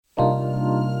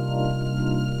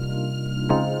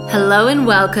Hello and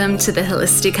welcome to the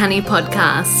Holistic Honey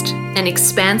Podcast, an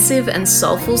expansive and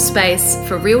soulful space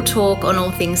for real talk on all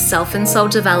things self and soul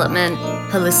development,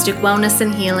 holistic wellness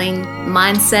and healing,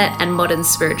 mindset and modern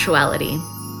spirituality.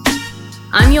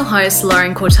 I'm your host,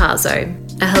 Lauren Cortazzo,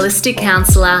 a holistic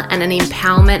counselor and an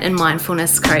empowerment and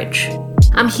mindfulness coach.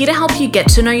 I'm here to help you get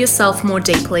to know yourself more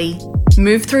deeply,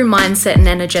 move through mindset and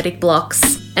energetic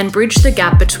blocks, and bridge the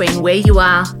gap between where you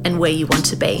are and where you want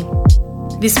to be.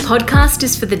 This podcast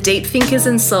is for the deep thinkers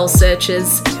and soul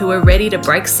searchers who are ready to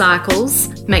break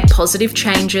cycles, make positive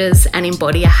changes, and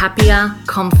embody a happier,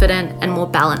 confident, and more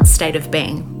balanced state of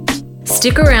being.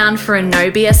 Stick around for a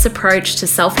no BS approach to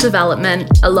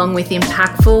self-development, along with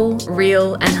impactful,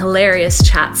 real, and hilarious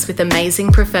chats with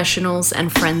amazing professionals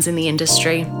and friends in the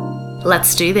industry.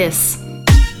 Let's do this.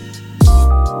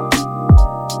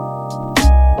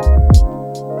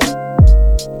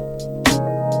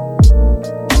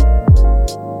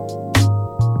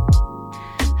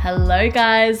 Hello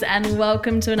guys, and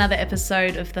welcome to another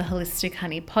episode of the Holistic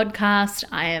Honey Podcast.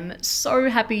 I am so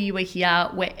happy you are here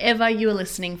wherever you are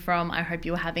listening from. I hope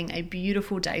you are having a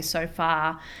beautiful day so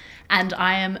far. And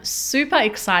I am super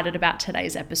excited about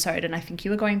today's episode, and I think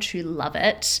you are going to love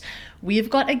it. We've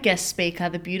got a guest speaker,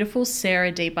 the beautiful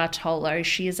Sarah Di Bartolo.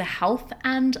 She is a health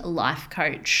and life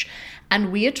coach,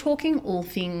 and we are talking all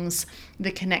things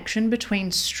the connection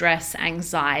between stress,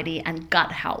 anxiety, and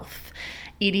gut health.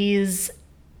 It is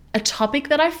a topic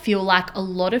that I feel like a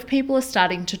lot of people are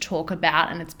starting to talk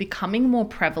about, and it's becoming more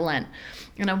prevalent.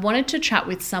 And I wanted to chat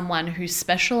with someone who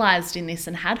specialized in this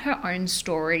and had her own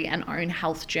story and own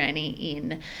health journey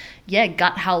in,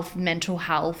 gut health, mental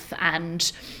health, and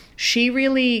she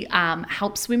really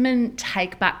helps women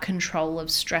take back control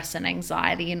of stress and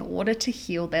anxiety in order to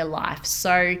heal their life.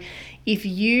 So if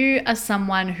you are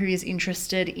someone who is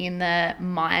interested in the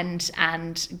mind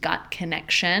and gut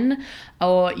connection,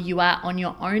 or you are on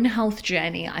your own health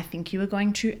journey, I think you are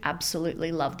going to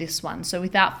absolutely love this one. So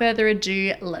without further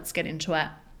ado, let's get into it.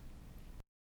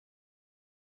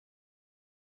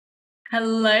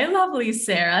 Hello, lovely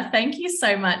Sarah. Thank you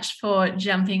so much for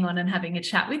jumping on and having a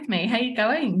chat with me. How are you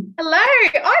going? Hello,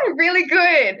 I'm really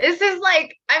good. This is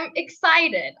I'm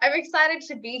excited. I'm excited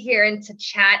to be here and to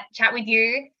chat with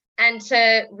you and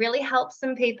to really help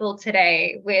some people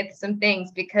today with some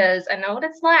things, because I know what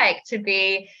it's like to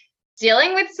be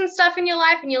dealing with some stuff in your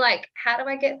life and you're like, how do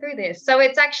I get through this? So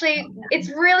it's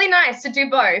really nice to do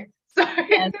both. So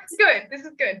Yes. It's good. This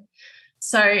is good.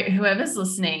 So whoever's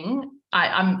listening,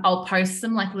 I'll post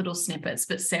some little snippets,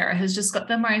 but Sarah has just got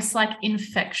the most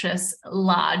infectious,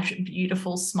 large,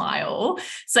 beautiful smile.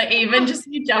 So even just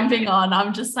you jumping on,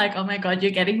 I'm just like, oh my God,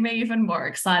 you're getting me even more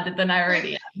excited than I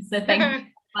already am. So thank you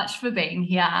so much for being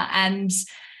here. And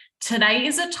today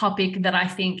is a topic that I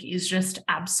think is just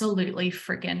absolutely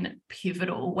freaking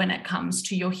pivotal when it comes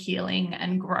to your healing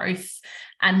and growth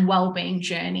and well-being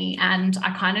journey. And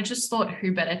I kind of just thought,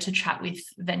 who better to chat with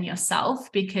than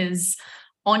yourself, because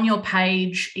on your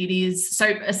page, it is, so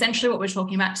essentially what we're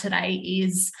talking about today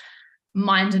is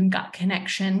mind and gut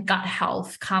connection, gut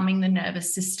health, calming the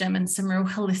nervous system, and some real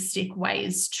holistic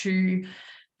ways to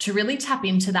really tap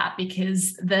into that,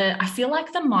 because I feel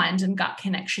like the mind and gut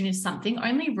connection is something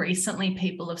only recently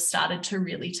people have started to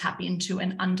really tap into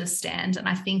and understand. And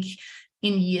I think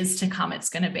in years to come, it's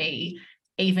going to be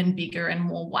even bigger and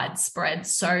more widespread.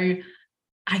 So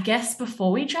I guess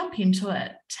before we jump into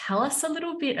it, tell us a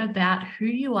little bit about who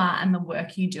you are and the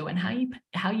work you do and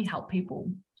how you help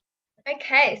people.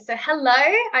 Okay, so hello,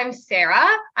 I'm Sarah.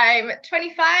 I'm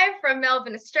 25 from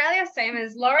Melbourne, Australia, same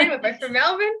as Lauren. We're both from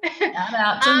Melbourne. Shout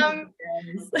out to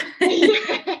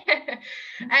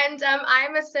And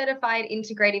I'm a certified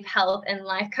integrative health and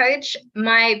life coach.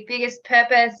 My biggest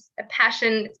purpose,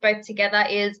 passion, it's both together,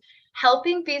 is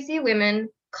helping busy women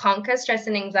conquer stress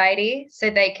and anxiety so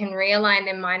they can realign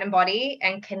their mind and body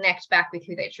and connect back with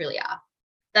who they truly are.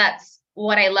 That's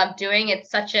what I love doing. It's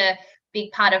such a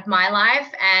big part of my life,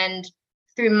 and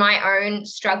through my own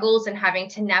struggles and having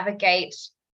to navigate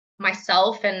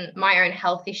myself and my own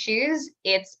health issues,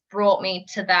 it's brought me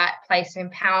to that place of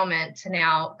empowerment to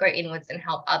now go inwards and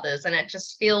help others. And it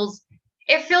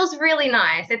feels really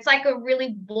nice. It's like a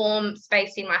really warm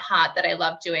space in my heart that I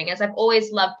love doing, as I've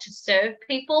always loved to serve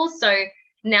people. So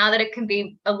now that it can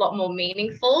be a lot more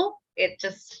meaningful,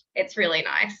 it's really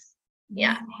nice.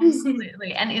 Yeah,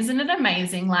 absolutely. And isn't it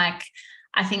amazing?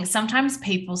 I think sometimes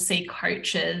people see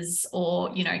coaches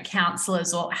or,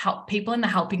 counselors or help people in the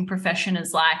helping profession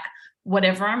as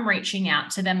whatever I'm reaching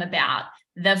out to them about,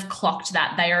 they've clocked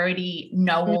that. They already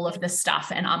know all of the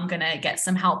stuff and I'm going to get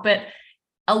some help. But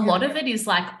a lot of it is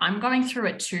like, I'm going through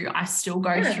it too. I still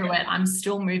go through it. I'm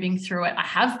still moving through it. I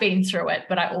have been through it,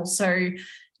 but I also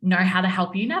know how to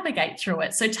help you navigate through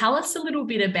it. So tell us a little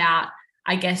bit about,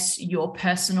 I guess, your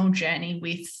personal journey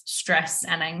with stress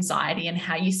and anxiety and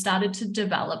how you started to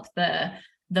develop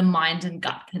the mind and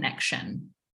gut connection.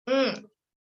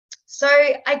 So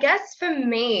I guess for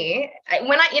me,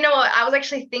 when I was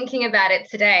actually thinking about it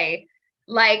today,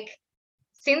 like,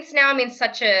 since now I'm in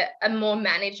such a more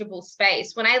manageable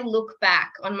space, when I look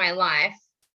back on my life,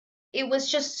 it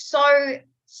was just so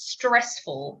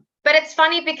stressful. But it's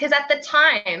funny because at the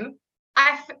time,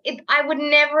 I would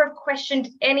never have questioned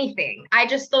anything. I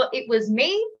just thought it was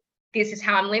me. This is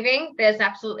how I'm living. There's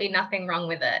absolutely nothing wrong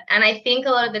with it. And I think a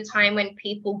lot of the time when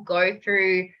people go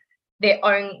through their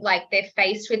own, like, they're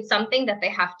faced with something that they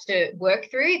have to work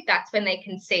through, that's when they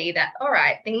can see that, all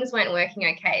right, things weren't working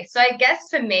okay. So I guess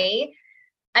for me,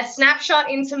 a snapshot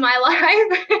into my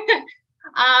life.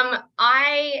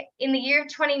 I, in the year of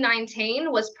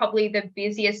 2019, was probably the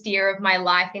busiest year of my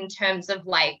life in terms of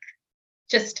like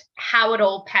just how it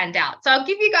all panned out. So I'll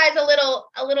give you guys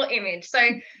a little image. So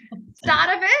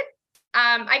start of it,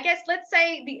 I guess, let's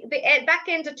say the back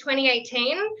end of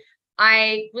 2018,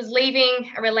 I was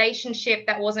leaving a relationship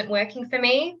that wasn't working for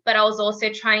me, but I was also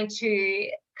trying to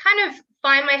kind of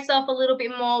find myself a little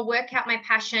bit more, work out my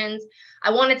passions.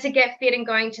 I wanted to get fit and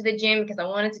going to the gym because I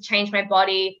wanted to change my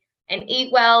body and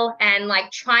eat well and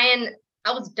like I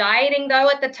was dieting though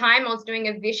at the time. I was doing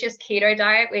a vicious keto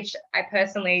diet, which I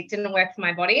personally didn't work for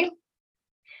my body.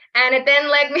 And it then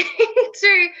led me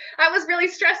to, I was really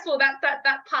stressful, that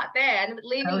part there. And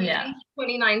leaving in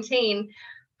 2019,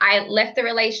 I left the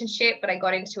relationship, but I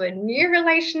got into a new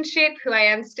relationship who I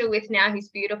am still with now, who's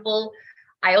beautiful.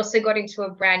 I also got into a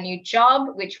brand new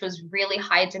job, which was really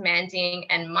high demanding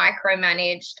and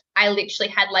micromanaged. I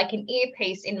literally had like an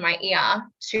earpiece in my ear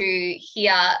to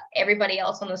hear everybody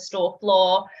else on the store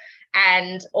floor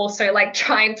and also like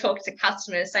try and talk to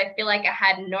customers. So I feel like I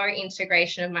had no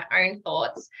integration of my own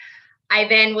thoughts. I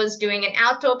then was doing an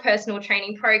outdoor personal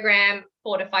training program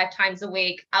 4 to 5 times a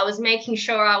week. I was making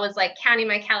sure I was like counting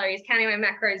my calories, counting my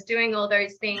macros, doing all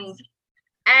those things.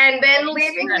 And then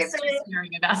living with it.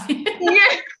 Hearing about it.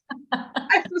 Yeah,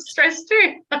 I was stressed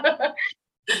too. So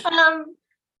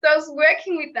I was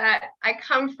working with that. I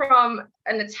come from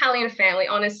an Italian family.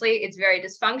 Honestly, it's very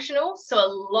dysfunctional. So a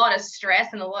lot of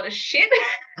stress and a lot of shit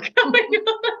going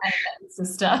on.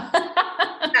 Sister.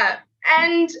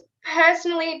 And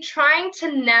personally, trying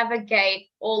to navigate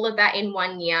all of that in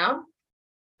 1 year,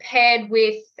 paired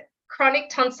with chronic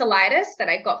tonsillitis that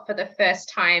I got for the first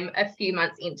time a few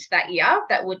months into that year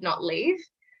that would not leave.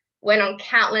 Went on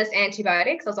countless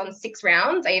antibiotics. I was on 6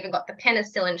 rounds. I even got the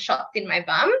penicillin shots in my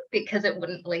bum because it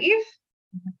wouldn't leave.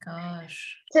 Oh my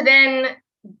gosh. To then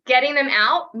getting them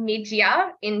out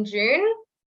mid-year in June.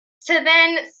 To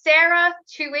then Sarah,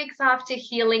 2 weeks after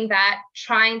healing that,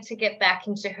 trying to get back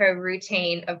into her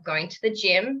routine of going to the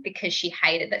gym because she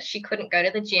hated that she couldn't go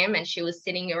to the gym and she was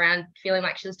sitting around feeling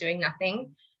like she was doing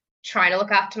nothing. Trying to look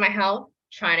after my health,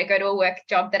 trying to go to a work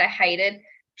job that I hated,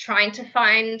 trying to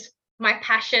find my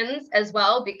passions as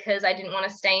well because I didn't want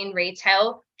to stay in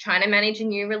retail, trying to manage a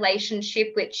new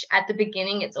relationship, which at the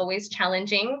beginning it's always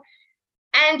challenging,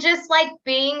 and just like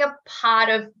being a part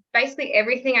of basically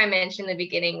everything I mentioned in the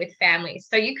beginning with family.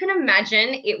 So you can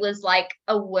imagine it was like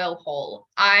a whirlpool.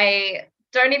 I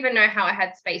don't even know how I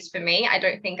had space for me. I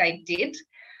don't think I did.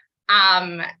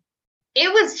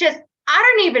 It was just,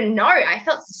 I don't even know. I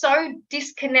felt so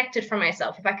disconnected from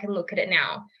myself, if I can look at it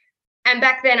now. And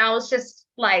back then I was just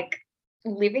like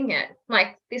living it.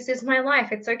 Like, this is my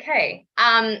life. It's okay.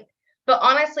 But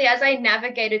honestly, as I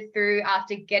navigated through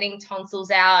after getting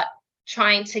tonsils out,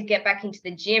 trying to get back into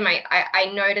the gym,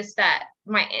 I noticed that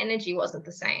my energy wasn't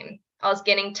the same. I was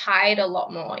getting tired a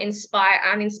lot more,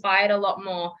 uninspired a lot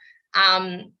more.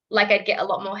 Like I'd get a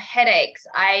lot more headaches.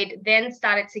 I'd then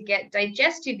started to get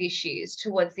digestive issues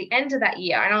towards the end of that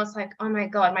year. And I was like, oh my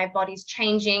God, my body's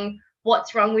changing.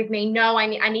 What's wrong with me? No, I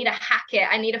need to hack it.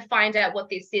 I need to find out what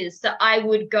this is. So I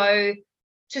would go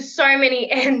to so many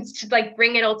ends to like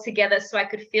bring it all together so I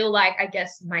could feel like, I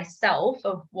guess, myself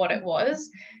of what it was.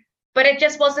 But it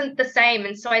just wasn't the same.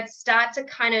 And so I'd start to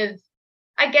kind of,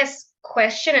 I guess,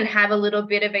 question and have a little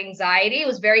bit of anxiety. It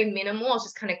was very minimal. I was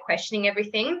just kind of questioning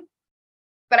everything,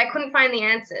 but I couldn't find the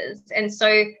answers. And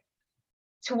so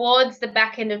towards the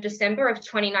back end of December of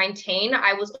 2019,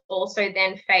 I was also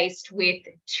then faced with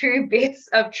 2 bits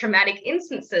of traumatic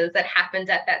instances that happened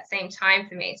at that same time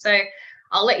for me. So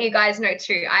I'll let you guys know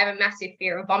too, I have a massive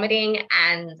fear of vomiting,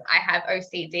 and I have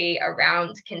OCD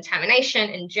around contamination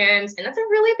and germs. And that's a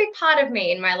really big part of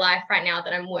me in my life right now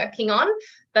that I'm working on.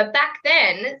 But back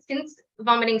then, since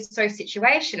vomiting's so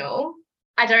situational,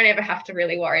 I don't ever have to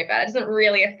really worry about it. It doesn't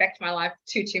really affect my life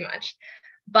too much.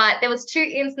 But there was 2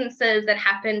 instances that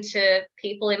happened to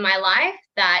people in my life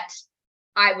that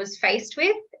I was faced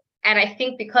with. And I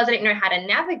think because I didn't know how to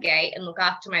navigate and look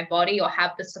after my body or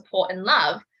have the support and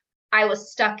love, I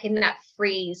was stuck in that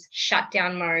freeze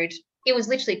shutdown mode. It was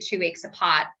literally 2 weeks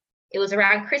apart. It was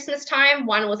around Christmas time.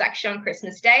 One was actually on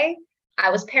Christmas Day.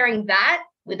 I was pairing that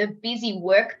with a busy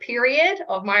work period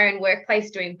of my own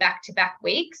workplace, doing back-to-back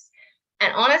weeks.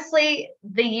 And honestly,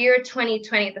 the year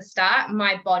 2020 at the start,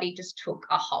 my body just took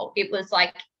a hold. It was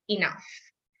like, enough.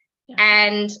 Yeah.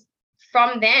 And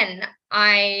from then,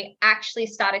 I actually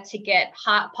started to get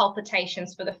heart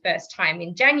palpitations for the first time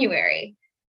in January,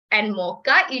 and more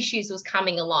gut issues was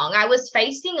coming along. I was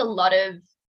facing a lot of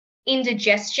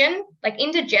indigestion. Like,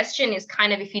 indigestion is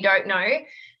kind of, if you don't know,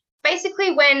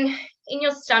 basically when in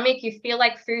your stomach you feel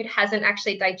like food hasn't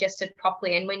actually digested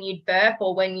properly, and when you burp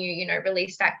or when you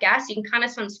release that gas, you can kind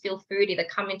of sometimes feel food either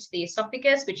come into the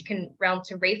esophagus, which can realm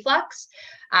to reflux,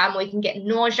 or you can get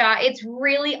nausea. It's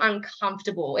really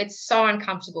uncomfortable. It's so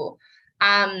uncomfortable.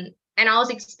 And I was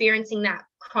experiencing that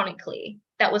chronically.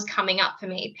 That was coming up for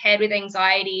me, paired with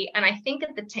anxiety. And I think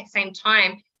at the same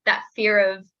time, that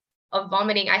fear of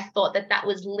vomiting, I thought that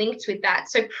was linked with that.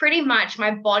 So pretty much my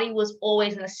body was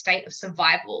always in a state of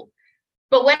survival.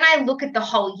 But when I look at the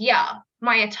whole year,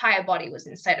 my entire body was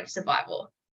in a state of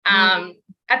survival.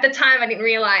 At the time, I didn't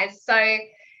realize. So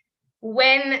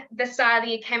when the start of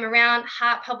the year came around,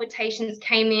 heart palpitations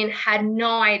came in, had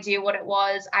no idea what it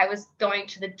was. I was going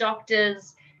to the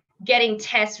doctors, getting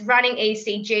tests, running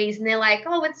ECGs, and they're like,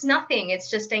 oh, it's nothing.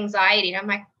 It's just anxiety. And I'm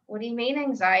like, what do you mean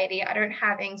anxiety? I don't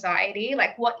have anxiety.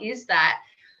 Like, what is that?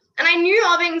 And I knew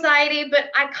of anxiety,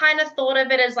 but I kind of thought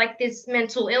of it as like this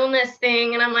mental illness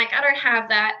thing. And I'm like, I don't have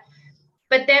that.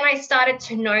 But then I started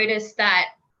to notice that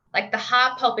like the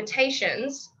heart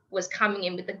palpitations was coming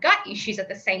in with the gut issues at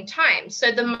the same time.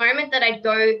 So the moment that I'd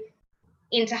go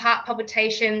into heart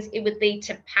palpitations, it would lead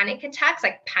to panic attacks,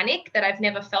 like panic that I've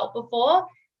never felt before.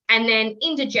 And then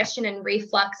indigestion and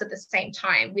reflux at the same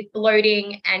time with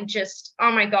bloating, and just, oh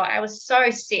my God, I was so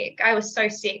sick.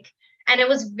 And it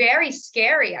was very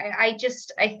scary.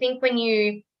 I think when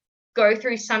you go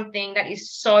through something that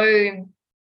is so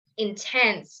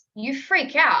intense, you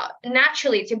freak out.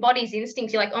 Naturally, it's your body's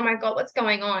instinct. You're like, oh my God, what's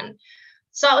going on?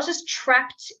 So I was just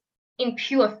trapped in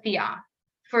pure fear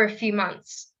for a few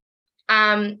months.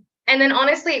 And then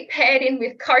honestly, it paired in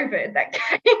with COVID that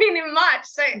came in March.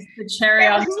 So it's the cherry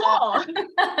on top.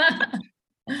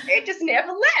 It just never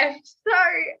left. So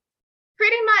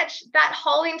pretty much that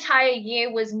whole entire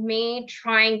year was me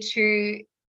trying to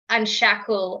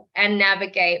unshackle and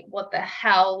navigate what the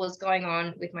hell was going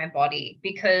on with my body,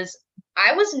 because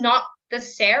I was not the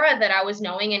Sarah that I was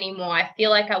knowing anymore. I feel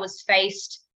like I was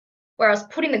faced where I was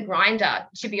put in the grinder,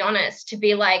 to be honest, to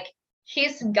be like,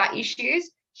 here's some gut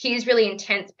issues. Here's really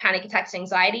intense panic attacks,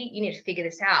 anxiety. You need to figure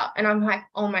this out. And I'm like,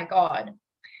 oh my God.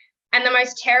 And the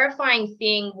most terrifying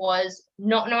thing was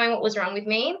not knowing what was wrong with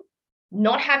me,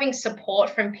 not having support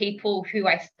from people who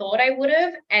I thought I would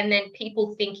have, and then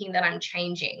people thinking that I'm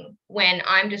changing when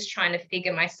I'm just trying to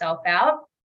figure myself out.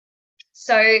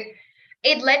 So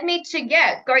it led me to,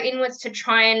 go inwards to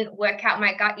try and work out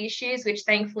my gut issues, which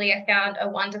thankfully I found a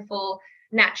wonderful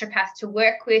naturopath to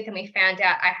work with, and we found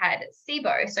out I had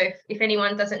SIBO. So if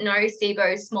anyone doesn't know,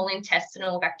 SIBO is small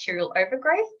intestinal bacterial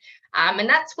overgrowth. And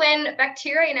that's when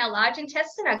bacteria in our large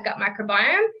intestine, our gut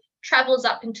microbiome, travels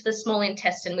up into the small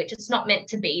intestine, which is not meant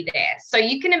to be there. So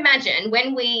you can imagine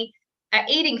when we are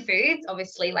eating foods,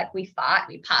 obviously, like we fart,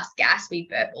 we pass gas, we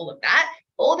burp, all of that,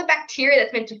 all the bacteria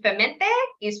that's meant to ferment there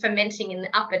is fermenting in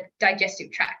the upper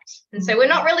digestive tract. And so we're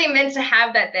not really meant to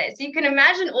have that there. So you can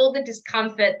imagine all the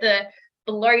discomfort, the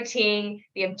bloating,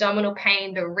 the abdominal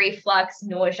pain, the reflux,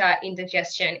 nausea,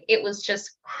 indigestion. It was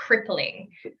just crippling.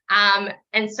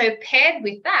 And so paired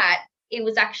with that, it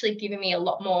was actually giving me a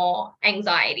lot more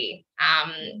anxiety.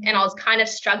 And I was kind of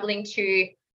struggling to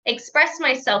express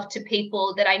myself to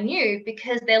people that I knew,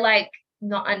 because they're like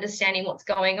not understanding what's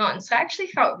going on. So I actually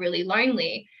felt really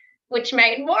lonely, which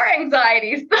made more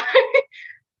anxiety. So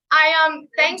I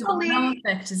thankfully, domino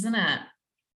effect, isn't it?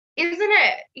 Isn't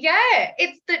it? Yeah,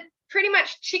 it's the pretty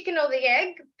much chicken or the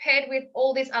egg paired with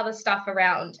all this other stuff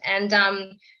around. And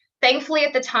thankfully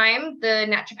at the time, the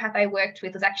naturopath I worked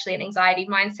with was actually an anxiety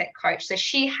mindset coach. So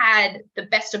she had the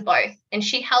best of both, and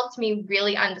she helped me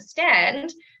really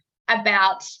understand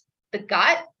about the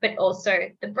gut, but also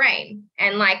the brain,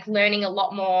 and like learning a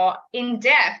lot more in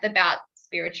depth about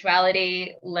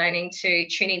spirituality, learning to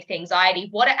tune into anxiety,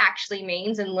 what it actually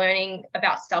means, and learning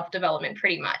about self-development.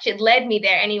 Pretty much it led me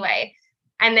there anyway.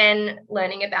 And then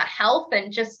learning about health,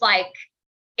 and just like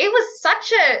it was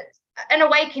such an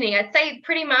awakening. I'd say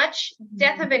pretty much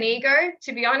death of an ego,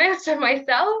 to be honest, of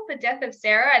myself, the death of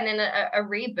Sarah, and then a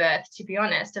rebirth, to be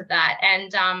honest, of that.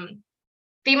 And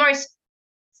the most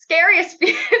scariest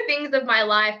things of my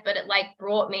life, but it like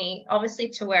brought me obviously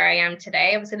to where I am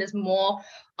today. Obviously there's more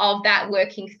of that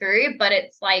working through, but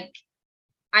it's like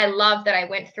I love that I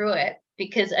went through it,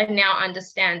 because I now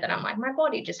understand that I'm like, my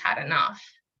body just had enough.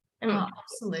 And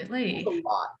absolutely. a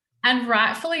lot. And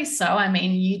rightfully so. I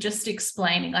mean, you just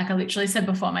explaining, like I literally said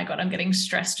before, oh my God, I'm getting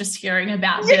stressed just hearing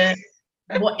about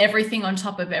everything on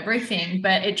top of everything.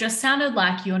 But it just sounded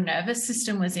like your nervous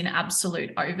system was in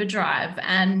absolute overdrive,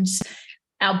 and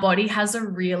our body has a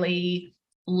really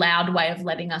loud way of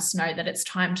letting us know that it's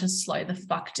time to slow the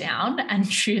fuck down and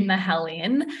tune the hell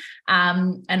in.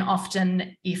 And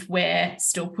often if we're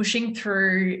still pushing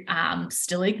through,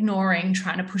 still ignoring,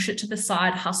 trying to push it to the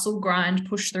side, hustle, grind,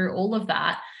 push through all of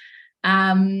that,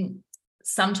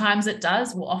 sometimes it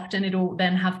does. Well, often it'll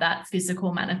then have that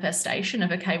physical manifestation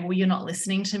of, okay, well, you're not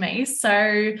listening to me.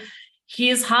 So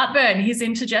here's heartburn, here's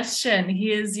indigestion,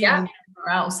 here's, you know, whatever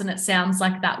else. And it sounds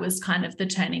like that was kind of the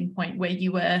turning point where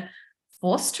you were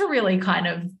forced to really kind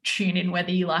of tune in whether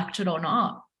you liked it or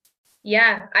not.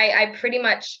 Yeah, I pretty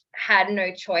much had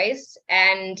no choice.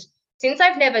 And since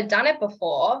I've never done it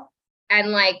before, and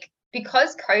like,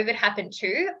 because COVID happened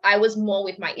too, I was more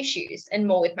with my issues and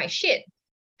more with my shit.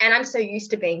 And I'm so used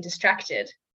to being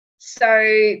distracted. So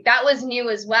that was new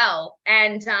as well.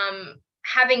 And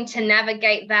having to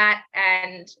navigate that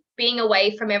and being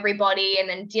away from everybody and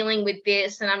then dealing with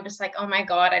this. And I'm just like, oh my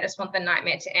God, I just want the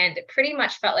nightmare to end. It pretty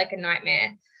much felt like a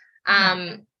nightmare.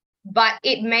 But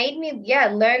it made me,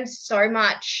 learn so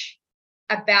much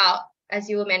about, as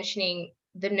you were mentioning,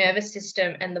 the nervous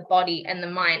system and the body and the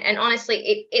mind. And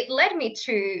honestly, it led me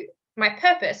to my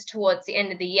purpose towards the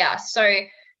end of the year. So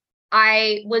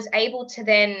I was able to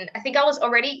then, I think I was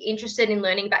already interested in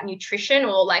learning about nutrition,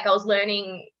 or like I was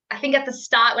learning, I think at the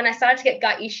start, when I started to get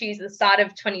gut issues at the start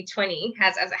of 2020,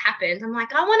 as it happened, I'm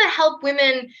like, I want to help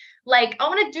women. Like, I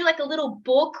want to do like a little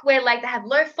book where like they have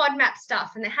low FODMAP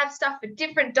stuff, and they have stuff for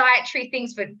different dietary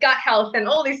things for gut health and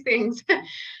all these things. And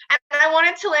I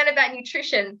wanted to learn about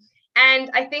nutrition.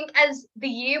 And I think as the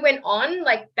year went on,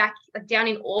 like back down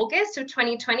in August of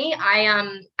 2020,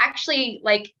 I actually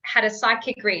like had a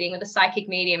psychic reading with a psychic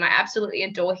medium. I absolutely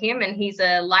adore him, and he's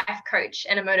a life coach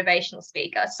and a motivational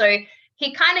speaker. So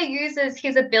he kind of uses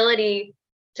his ability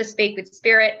to speak with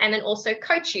spirit and then also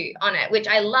coach you on it, which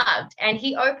I loved. And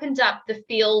he opened up the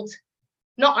field.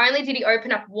 Not only did he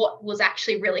open up what was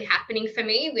actually really happening for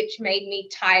me, which made me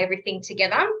tie everything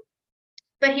together,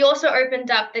 but he also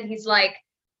opened up that he's like,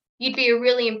 you'd be a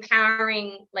really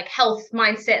empowering like health,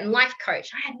 mindset, and life coach.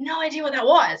 I had no idea what that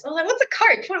was. I was like, what's a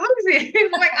coach? What is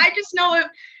it? Like, I just know of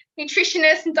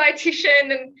nutritionists and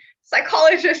dietitian and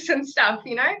psychologists and stuff,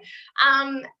 you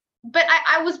know? But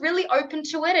I was really open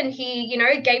to it, and he, you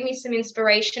know, gave me some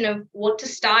inspiration of what to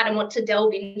start and what to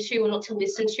delve into and what to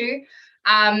listen to.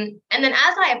 And then as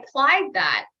I applied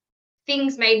that,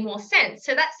 things made more sense.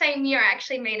 So that same year, I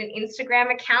actually made an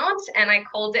Instagram account, and I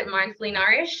called it Mindfully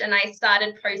Nourished, and I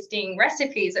started posting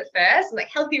recipes at first, like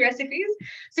healthy recipes.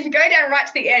 So if you go down right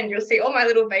to the end, you'll see all my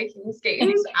little baking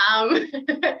schemes.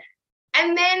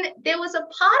 And then there was a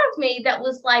part of me that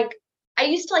was like, I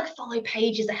used to like follow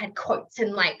pages that had quotes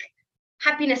and like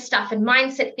happiness stuff and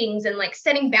mindset things and like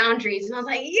setting boundaries. And I was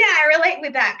like, yeah, I relate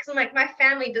with that. Cause I'm like, my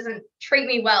family doesn't treat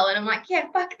me well. And I'm like, yeah,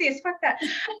 fuck this, fuck that.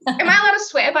 Am I allowed to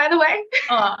swear, by the way?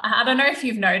 Oh, I don't know if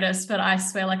you've noticed, but I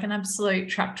swear like an absolute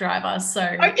truck driver. So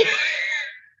Okay.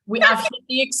 I've hit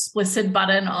the explicit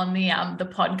button on the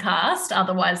podcast.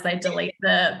 Otherwise they delete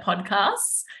the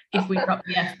podcasts if we drop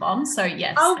the F-bomb. So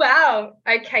yes. Oh, wow.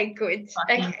 Okay, good.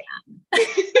 Okay.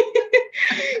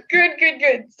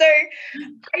 Good. So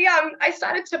I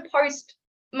started to post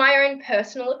my own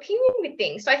personal opinion with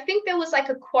things. So I think there was like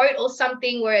a quote or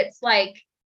something where it's like,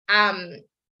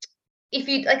 if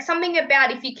you like something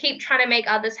about, if you keep trying to make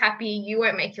others happy, you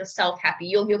won't make yourself happy.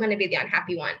 You're going to be the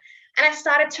unhappy one. And I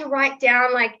started to write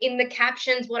down like in the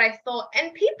captions what I thought,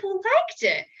 and people liked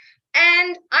it.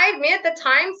 And I admit at the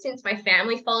time, since my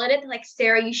family followed it, they're like,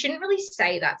 Sarah, you shouldn't really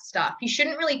say that stuff. You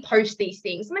shouldn't really post these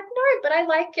things. I'm like, no, but I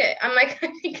like it. I'm like,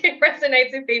 I think it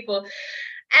resonates with people.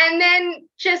 And then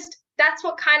just that's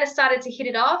what kind of started to hit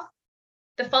it off.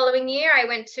 the following year, I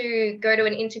went to go to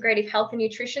an integrative health and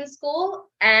nutrition school,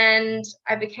 and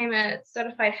I became a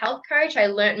certified health coach. I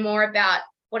learned more about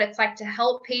what it's like to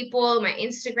help people. My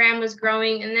Instagram was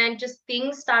growing, and then just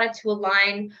things started to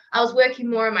align. I was working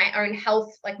more on my own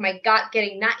health, like my gut,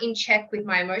 getting that in check with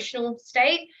my emotional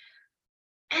state.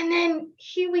 And then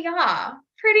here we are,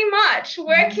 pretty much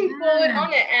working forward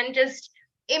on it. And just,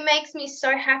 it makes me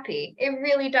so happy. It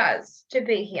really does, to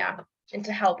be here and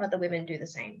to help other women do the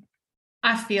same.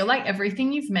 I feel like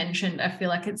everything you've mentioned, I feel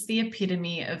like it's the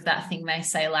epitome of that thing they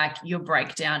say, like, your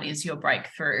breakdown is your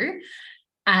breakthrough.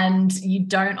 And you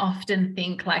don't often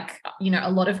think, like, you know, a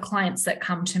lot of clients that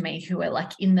come to me who are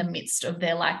like in the midst of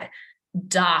their like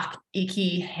dark,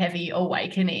 icky, heavy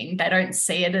awakening, they don't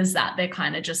see it as that. They're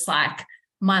kind of just like,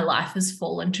 my life has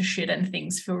fallen to shit and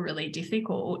things feel really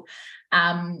difficult.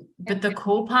 But the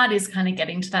cool part is kind of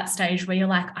getting to that stage where you're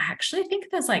like, I actually think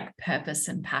there's like purpose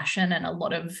and passion and a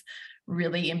lot of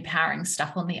really empowering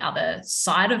stuff on the other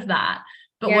side of that.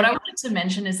 But what I wanted to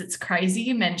mention is, it's crazy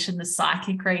you mentioned the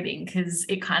psychic reading, because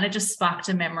it kind of just sparked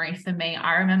a memory for me.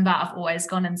 I remember I've always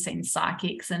gone and seen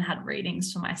psychics and had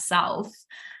readings for myself.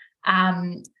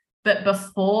 But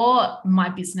before my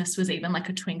business was even like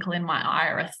a twinkle in my eye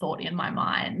or a thought in my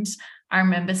mind, I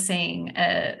remember seeing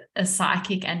a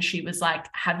psychic, and she was like,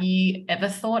 have you ever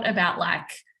thought about like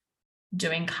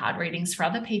doing card readings for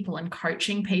other people and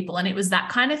coaching people? And it was that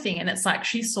kind of thing. And it's like,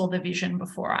 she saw the vision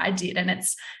before I did. And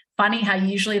it's funny how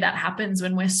usually that happens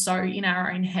when we're so in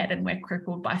our own head and we're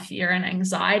crippled by fear and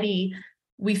anxiety.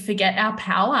 We forget our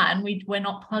power, and we're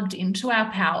not plugged into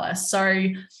our power. So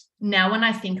now when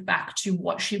I think back to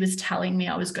what she was telling me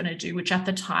I was going to do, which at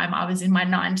the time I was in my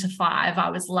 9 to 5, I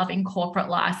was loving corporate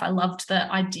life, I loved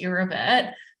the idea of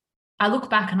it. I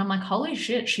look back and I'm like, holy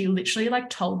shit, she literally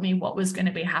like told me what was going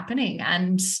to be happening.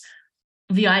 And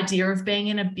the idea of being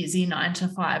in a busy 9 to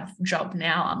 5 job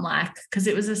now, I'm like, because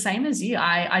it was the same as you,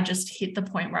 I just hit the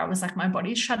point where I was like, my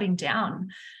body's shutting down.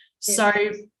 So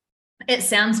it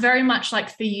sounds very much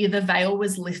like for you, the veil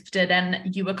was lifted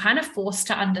and you were kind of forced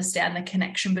to understand the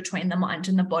connection between the mind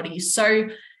and the body. So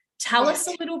tell us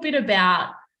a little bit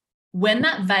about when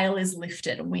that veil is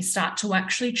lifted and we start to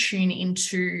actually tune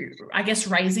into, I guess,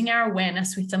 raising our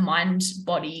awareness with the mind,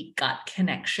 body, gut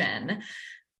connection.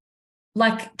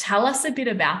 Like, tell us a bit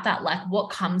about that. Like, what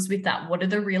comes with that? What are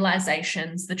the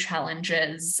realizations, the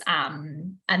challenges,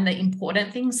 and the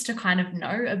important things to kind of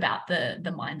know about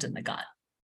the mind and the gut?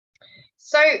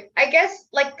 So I guess,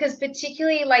 like, because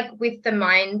particularly like with the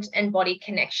mind and body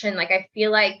connection, like I feel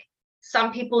like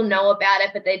some people know about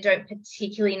it, but they don't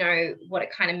particularly know what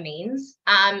it kind of means.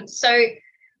 So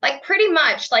like pretty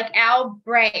much like our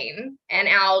brain and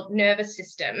our nervous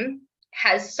system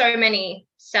has so many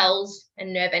cells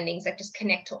and nerve endings that just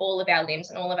connect to all of our limbs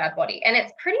and all of our body. And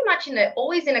it's pretty much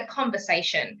always in a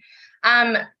conversation.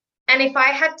 And if I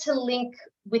had to link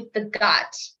with the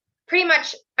gut, pretty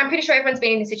much, I'm pretty sure everyone's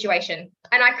been in this situation.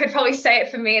 And I could probably say it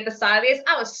for me at the start of this.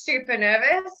 I was super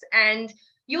nervous. And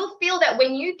you'll feel that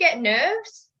when you get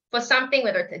nerves for something,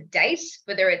 whether it's a date,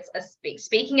 whether it's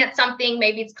speaking at something,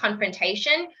 maybe it's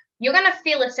confrontation, you're going to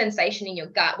feel a sensation in your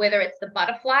gut, whether it's the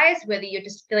butterflies, whether you're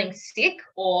just feeling sick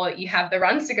or you have the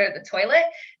runs to go to the toilet.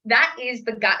 That is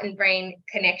the gut and brain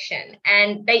connection.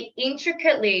 And they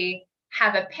intricately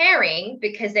have a pairing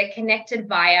because they're connected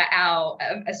via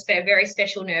a very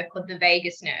special nerve called the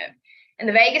vagus nerve. And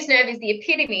the vagus nerve is the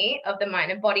epitome of the mind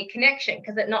and body connection,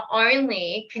 because it not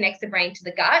only connects the brain to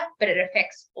the gut, but it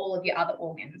affects all of your other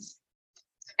organs.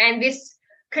 And this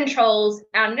controls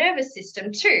our nervous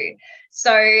system too.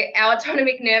 So our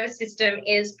autonomic nervous system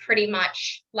is pretty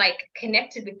much like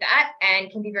connected with that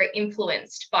and can be very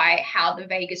influenced by how the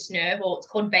vagus nerve, or it's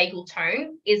called vagal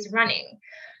tone, is running.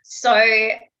 So,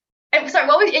 and sorry,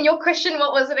 what was in your question?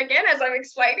 What was it again, as I'm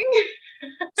explaining?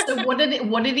 So what are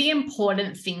the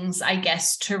important things, I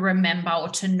guess, to remember or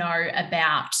to know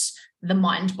about the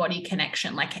mind-body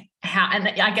connection? Like how, and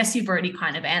I guess you've already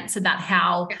kind of answered that,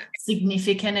 how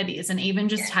significant it is. And even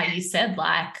just how you said,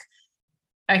 like,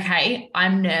 okay,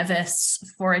 I'm nervous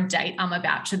for a date I'm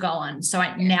about to go on. So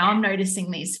now I'm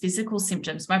noticing these physical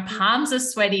symptoms. My palms are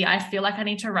sweaty. I feel like I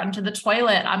need to run to the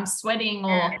toilet. I'm sweating,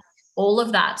 or all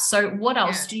of that. So what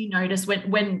else do you notice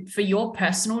when for your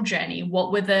personal journey,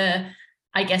 what were the,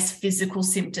 I guess, physical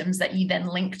symptoms that you then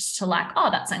linked to, like,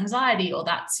 oh, that's anxiety, or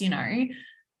that's, you know?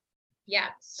 Yeah.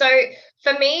 So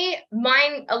for me,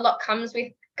 mine a lot comes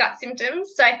with gut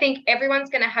symptoms. So I think everyone's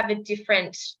going to have a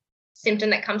different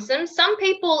symptom that comes to them. Some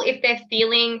people, if they're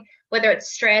feeling, whether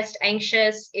it's stressed,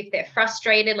 anxious, if they're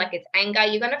frustrated, like it's anger,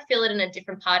 you're going to feel it in a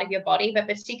different part of your body, but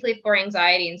particularly for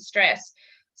anxiety and stress,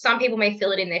 Some people may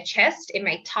feel it in their chest. It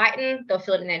may tighten. They'll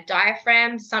feel it in their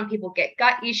diaphragm. Some people get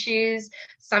gut issues.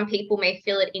 Some people may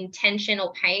feel it in tension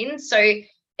or pain. So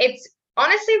it's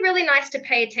honestly really nice to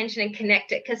pay attention and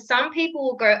connect it, because some people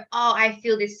will go, oh, I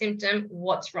feel this symptom.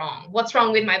 What's wrong? What's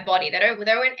wrong with my body? They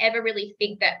won't ever really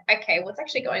think that, okay, what's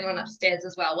actually going on upstairs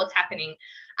as well? What's happening?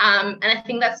 And I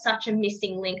think that's such a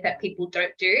missing link that people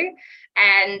don't do.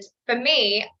 And for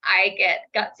me, I get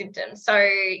gut symptoms. So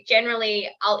generally,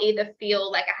 I'll either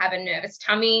feel like I have a nervous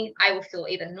tummy. I will feel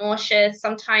either nauseous.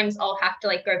 Sometimes I'll have to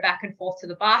like go back and forth to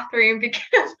the bathroom because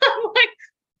I'm like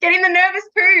getting the nervous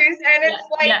poos, and it's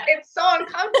it's so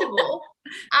uncomfortable.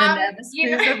 The nervous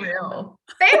poos are real.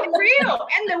 They're real,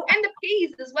 and the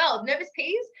peas as well. Nervous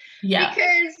peas. Yeah.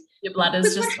 Because your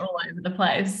bladder's just all over the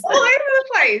place. All over the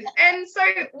place. And so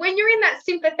when you're in that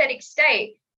sympathetic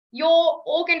state, your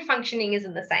organ functioning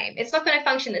isn't the same. It's not going to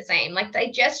function the same. Like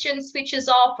digestion switches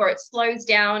off or it slows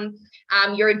down.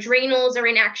 Your adrenals are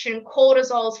in action.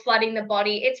 Cortisol's flooding the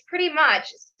body. It's pretty much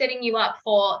setting you up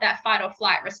for that fight or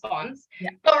flight response. Yeah.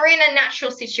 But we're in a natural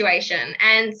situation.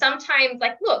 And sometimes,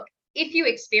 like, look, if you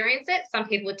experience it, some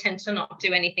people tend to not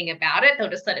do anything about it. They'll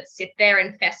just let it sit there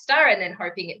and fester and then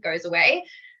hoping it goes away.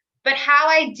 But how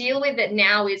I deal with it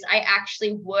now is I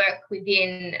actually work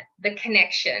within the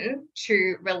connection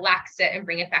to relax it and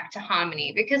bring it back to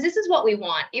harmony, because this is what we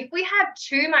want. If we have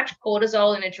too much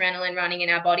cortisol and adrenaline running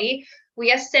in our body,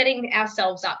 we are setting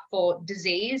ourselves up for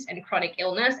disease and chronic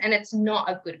illness, and it's not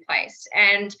a good place.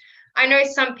 And I know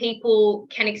some people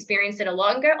can experience it a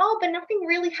lot and go, oh, but nothing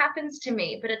really happens to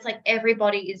me. But it's like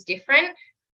everybody is different.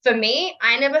 For me,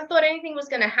 I never thought anything was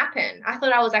going to happen. I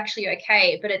thought I was actually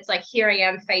okay, but it's like here I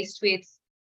am faced with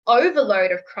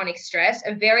overload of chronic stress,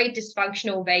 a very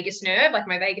dysfunctional vagus nerve. Like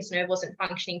my vagus nerve wasn't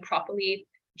functioning properly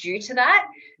due to that.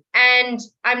 And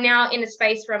I'm now in a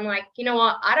space where I'm like, you know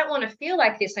what? I don't want to feel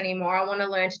like this anymore. I want to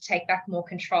learn to take back more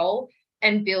control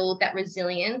and build that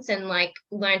resilience and like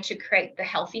learn to create the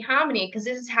healthy harmony, because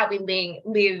this is how we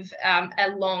live a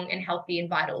long and healthy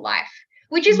and vital life.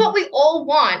 Which is what we all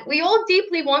want. We all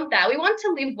deeply want that. We want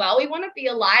to live well. We want to be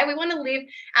alive. We want to live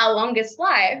our longest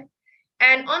life.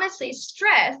 And honestly,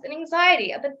 stress and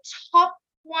anxiety are the top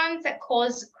ones that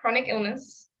cause chronic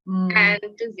illness and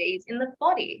disease in the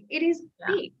body. It is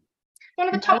big. One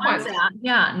of the top ones.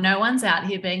 No one's out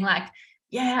here being like,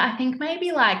 yeah, I think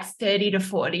maybe like 30 to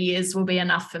 40 years will be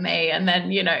enough for me. And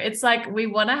then, you know, it's like we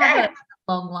want to have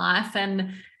a long life.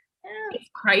 And it's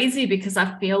crazy because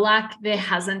I feel like there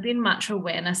hasn't been much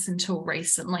awareness until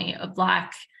recently of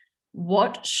like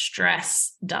what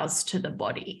stress does to the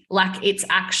body. Like it's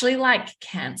actually like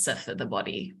cancer for the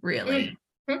body, really.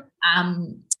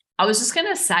 Mm-hmm. I was just going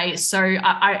to say, so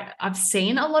I've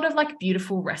seen a lot of like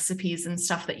beautiful recipes and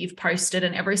stuff that you've posted,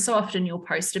 and every so often you'll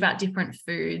post about different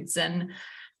foods and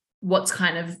what's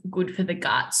kind of good for the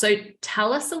gut. So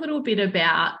tell us a little bit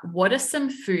about what are some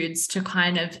foods to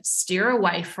kind of steer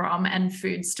away from and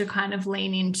foods to kind of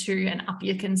lean into and up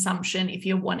your consumption if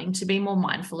you're wanting to be more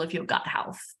mindful of your gut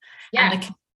health and the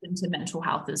connection to mental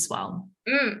health as well.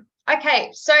 Okay,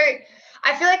 so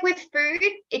I feel like with food,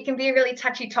 it can be a really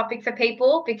touchy topic for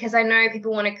people because I know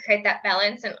people want to create that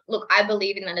balance. And look, I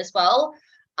believe in that as well.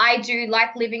 I do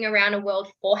like living around a world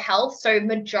for health. So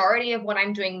majority of what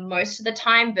I'm doing most of the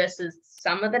time versus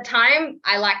some of the time,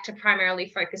 I like to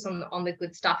primarily focus on the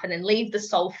good stuff and then leave the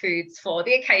soul foods for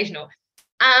the occasional.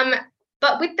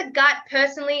 But with the gut,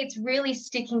 personally, it's really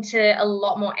sticking to a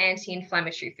lot more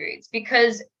anti-inflammatory foods,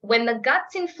 because when the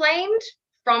gut's inflamed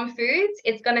from foods,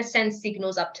 it's going to send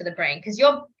signals up to the brain, because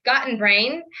your gut and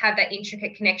brain have that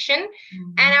intricate connection.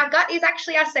 Mm-hmm. And our gut is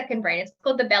actually our second brain. It's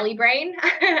called the belly brain.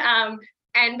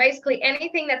 And basically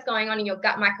anything that's going on in your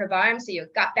gut microbiome, so your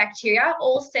gut bacteria,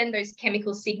 all send those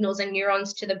chemical signals and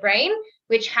neurons to the brain,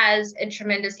 which has a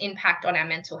tremendous impact on our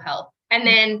mental health. And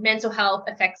then mental health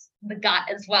affects the gut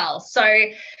as well. So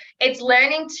it's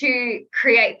learning to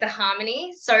create the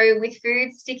harmony. So with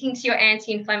food, sticking to your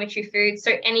anti-inflammatory foods.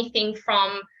 So anything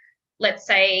from, let's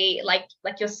say, like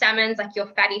your salmons, like your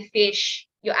fatty fish,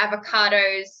 your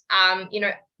avocados,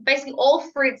 basically all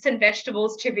fruits and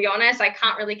vegetables, to be honest. I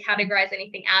can't really categorize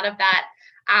anything out of that.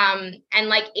 And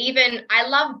like even I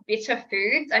love bitter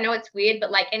foods. I know it's weird,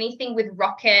 but like anything with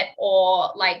rocket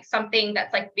or like something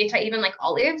that's like bitter, even like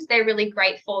olives, they're really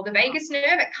great for the vagus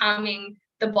nerve at calming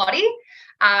the body,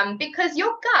 because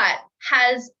your gut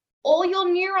has all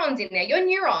your neurons in there. Your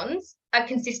neurons are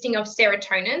consisting of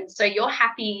serotonin, so your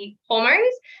happy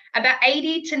hormones. About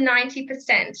 80 to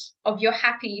 90% of your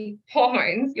happy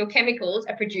hormones, your chemicals,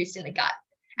 are produced in the gut.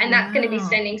 And that's going to be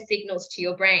sending signals to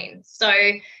your brain. So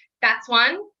that's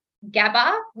one.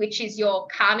 GABA, which is your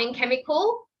calming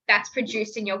chemical, that's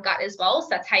produced in your gut as well. So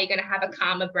that's how you're going to have a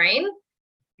calmer brain,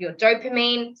 your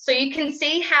dopamine. So you can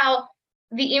see how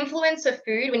the influence of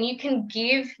food, when you can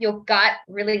give your gut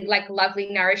really like lovely,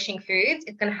 nourishing foods,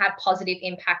 it's going to have positive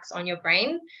impacts on your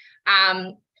brain.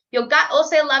 Your gut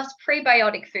also loves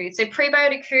prebiotic foods. So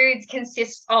prebiotic foods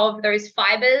consist of those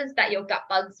fibers that your gut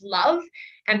bugs love.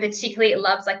 And particularly it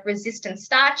loves like resistant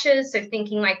starches. So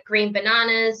thinking like green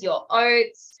bananas, your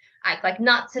oats, like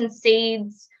nuts and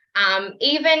seeds.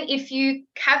 Even if you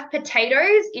have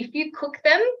potatoes, if you cook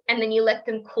them and then you let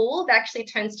them cool, that actually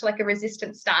turns to like a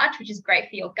resistant starch, which is great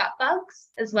for your gut bugs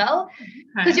as well.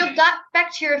 Because your gut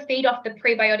bacteria feed off the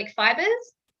prebiotic fibers.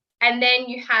 And then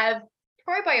you have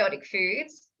probiotic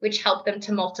foods, which help them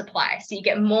to multiply. So you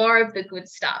get more of the good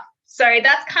stuff. So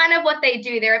that's kind of what they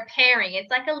do. They're a pairing. It's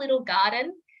like a little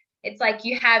garden. It's like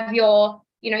you have your,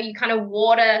 you kind of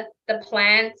water the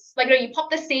plants. Like, you pop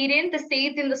the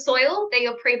seeds in the soil, they're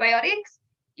your prebiotics.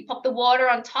 You pop the water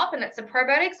on top and that's the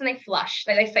probiotics, and they flourish.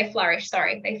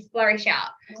 They flourish out.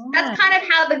 Oh. That's kind of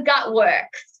how the gut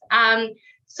works.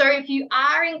 So if you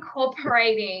are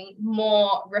incorporating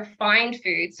more refined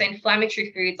foods, so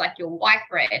inflammatory foods like your white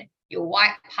bread, your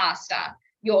white pasta,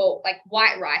 your like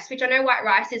white rice, which I know white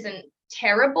rice isn't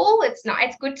terrible. It's not,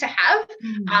 it's good to have.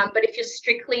 But if you're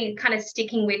strictly kind of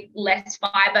sticking with less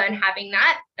fiber and having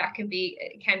that can be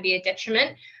a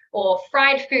detriment. Or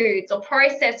fried foods or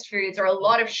processed foods or a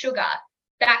lot of sugar,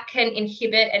 that can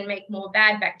inhibit and make more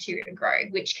bad bacteria grow,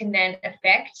 which can then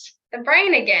affect the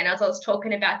brain again, as I was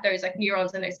talking about those like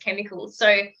neurons and those chemicals.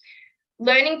 So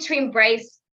learning to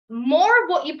embrace more of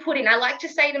what you put in. I like to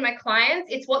say to my clients,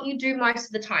 it's what you do most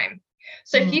of the time.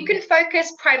 So if you can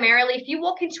focus primarily, if you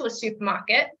walk into a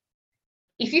supermarket,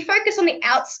 if you focus on the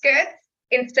outskirts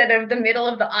instead of the middle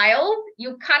of the aisle,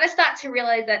 you'll kind of start to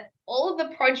realize that all of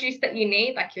the produce that you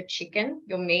need, like your chicken,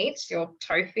 your meat, your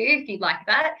tofu, if you like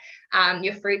that,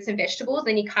 your fruits and vegetables,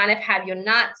 then you kind of have your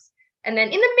nuts. And then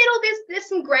in the middle, there's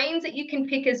some grains that you can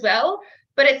pick as well.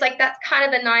 But it's like, that's kind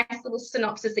of the nice little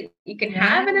synopsis that you can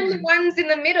have. And then the ones in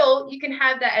the middle, you can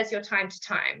have that as your time to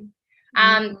time.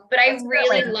 But I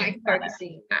really like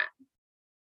focusing on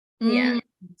that. Yeah.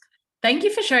 Thank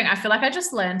you for sharing. I feel like I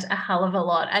just learned a hell of a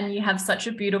lot, and you have such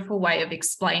a beautiful way of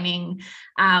explaining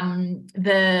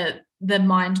the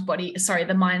mind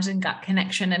and gut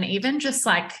connection. And even just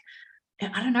like,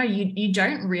 I don't know, you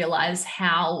don't realize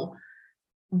how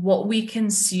what we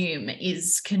consume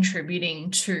is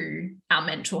contributing to our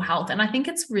mental health. And I think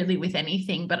it's really with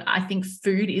anything, but I think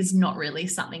food is not really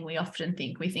something we often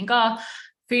think. We think, oh,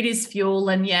 food is fuel,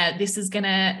 and this is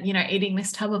gonna, eating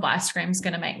this tub of ice cream is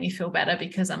gonna make me feel better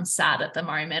because I'm sad at the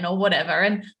moment or whatever.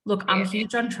 And look, I'm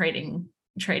huge on treating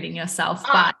yourself,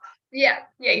 but yeah.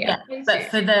 But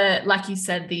for the, like you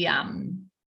said,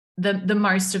 the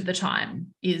most of the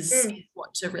time is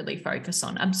what to really focus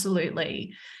on.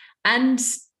 Absolutely. And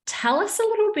tell us a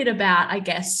little bit about, I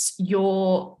guess,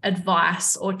 your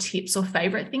advice or tips or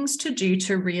favorite things to do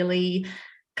to really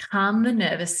calm the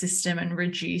nervous system and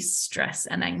reduce stress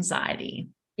and anxiety.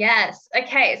 Yes.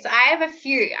 Okay. So I have a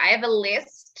few. I have a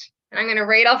list, and I'm going to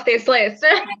read off this list.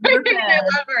 I'm going to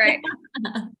elaborate.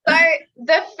 So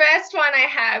the first one I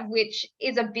have, which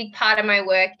is a big part of my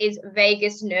work, is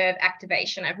vagus nerve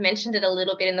activation. I've mentioned it a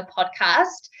little bit in the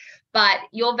podcast, but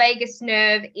your vagus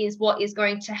nerve is what is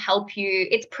going to help you.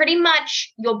 It's pretty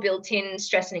much your built-in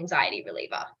stress and anxiety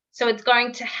reliever. So it's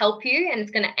going to help you, and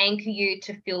it's going to anchor you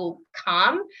to feel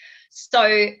calm.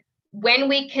 So when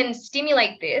we can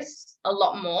stimulate this a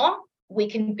lot more, we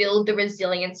can build the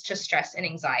resilience to stress and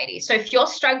anxiety. So if you're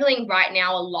struggling right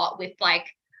now a lot with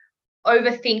like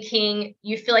overthinking,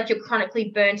 you feel like you're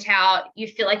chronically burnt out, you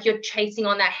feel like you're chasing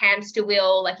on that hamster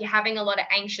wheel, like you're having a lot of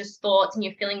anxious thoughts and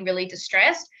you're feeling really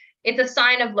distressed, it's a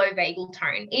sign of low vagal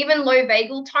tone. Even low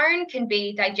vagal tone can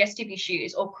be digestive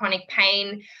issues or chronic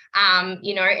pain,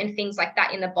 and things like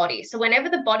that in the body. So whenever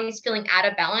the body is feeling out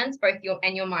of balance, both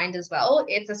your mind as well,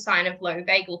 it's a sign of low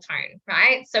vagal tone,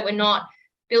 right? So we're not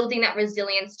building that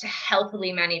resilience to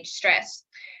healthily manage stress.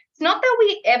 It's not that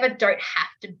we ever don't have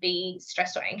to be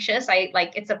stressed or anxious.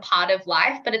 It's a part of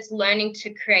life, but it's learning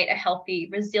to create a healthy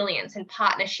resilience and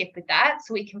partnership with that,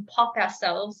 so we can pop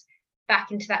ourselves back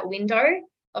into that window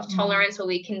of tolerance where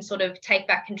we can sort of take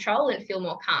back control and feel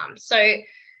more calm. So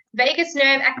vagus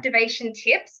nerve activation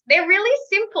tips, they're really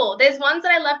simple. There's ones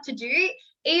that I love to do.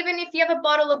 Even if you have a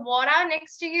bottle of water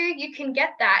next to you, you can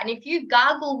get that. And if you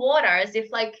gargle water, as if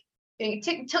like you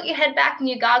tilt your head back and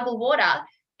you gargle water,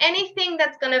 anything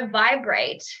that's going to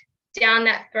vibrate down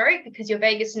that throat, because your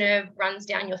vagus nerve runs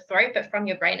down your throat, but from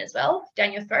your brain as well,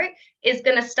 down your throat, is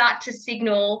going to start to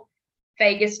signal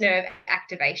vagus nerve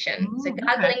activation. So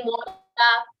gargling water,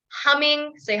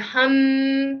 humming, so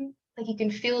hum, like you can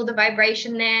feel the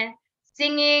vibration there.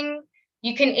 Singing,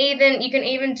 you can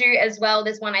even do as well.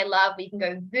 There's one I love where you can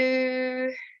go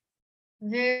voo,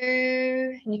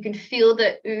 voo, and you can feel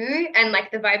the ooh and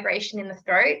like the vibration in the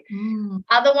throat.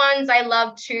 Other ones I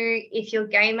love too, if you're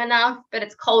game enough, but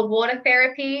it's cold water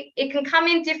therapy. It can come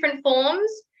in different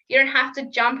forms. You don't have to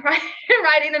jump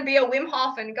right in and be a Wim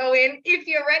Hof and go in. If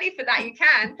you're ready for that, you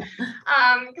can.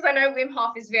 Because I know Wim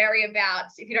Hof is very about,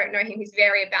 if you don't know him, he's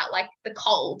very about like the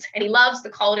cold, and he loves the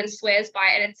cold and swears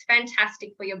by it, and it's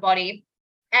fantastic for your body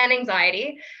and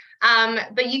anxiety.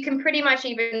 But you can pretty much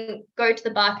even go to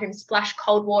the bathroom, splash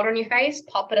cold water on your face,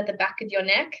 pop it at the back of your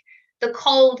neck. The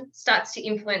cold starts to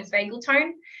influence vagal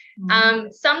tone.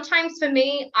 Sometimes for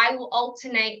me, I will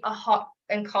alternate a hot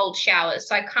and cold showers.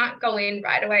 So I can't go in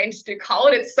right away and just do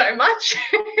cold. It's so much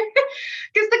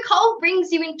because the cold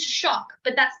brings you into shock,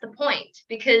 but that's the point,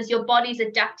 because your body's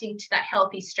adapting to that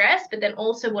healthy stress, but then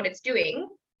also what it's doing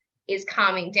is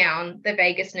calming down the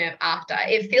vagus nerve after.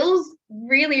 It feels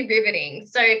really riveting.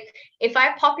 So if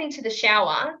I pop into the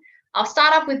shower, I'll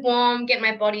start off with warm, get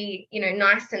my body,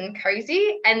 nice and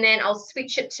cozy, and then I'll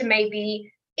switch it to maybe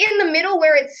in the middle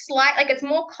where it's like it's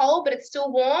more cold, but it's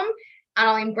still warm, and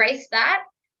I'll embrace that.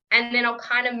 And then I'll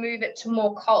kind of move it to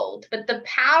more cold. But the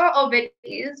power of it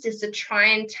is to try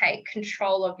and take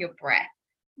control of your breath.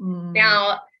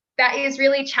 Now, that is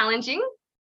really challenging,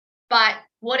 but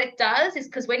what it does is,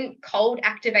 because when cold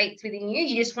activates within you,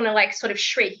 you just want to like sort of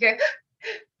shriek, you go,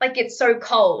 like it's so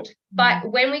cold.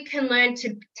 But when we can learn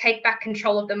to take back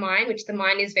control of the mind, which the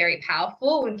mind is very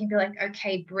powerful, we can be like,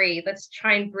 okay, breathe. Let's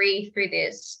try and breathe through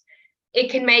this.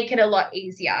 It can make it a lot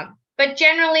easier. But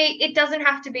generally, it doesn't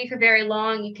have to be for very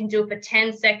long. You can do it for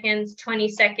 10 seconds, 20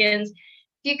 seconds.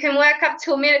 You can work up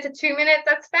to a minute to 2 minutes.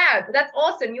 That's fab. That's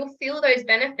awesome. You'll feel those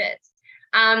benefits.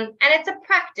 And it's a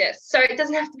practice. So it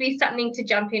doesn't have to be something to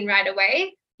jump in right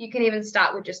away. You can even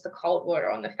start with just the cold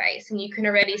water on the face, and you can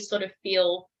already sort of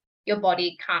feel your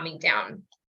body calming down.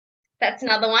 That's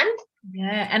another one.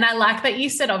 Yeah. And I like that you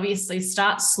said, obviously,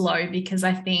 start slow, because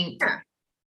I think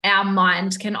our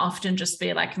mind can often just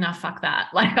be like, no, fuck that.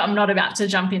 Like, I'm not about to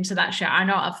jump into that shower. I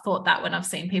know I've thought that when I've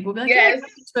seen people be like, yeah, go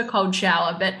into a cold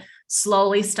shower, but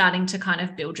slowly starting to kind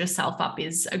of build yourself up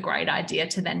is a great idea,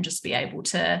 to then just be able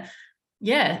to,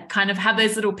 kind of have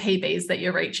those little PBs that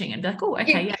you're reaching and be like, oh,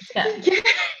 okay, yeah.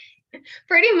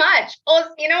 Pretty much. Or,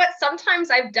 you know what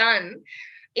sometimes I've done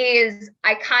is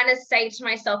I kind of say to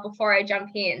myself before I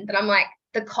jump in that I'm like,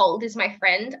 the cold is my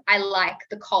friend. I like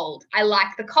the cold. I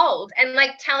like the cold. And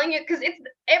like telling you, because it's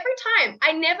every time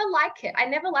I never like it. I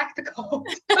never like the cold.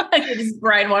 You're just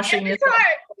brainwashing yourself.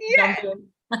 Yeah.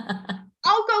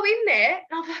 I'll go in there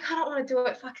and I'll be like, I don't want to do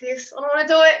it. Fuck this. I don't want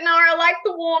to do it. No, I like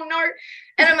the warm. No.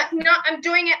 And I'm like, no, I'm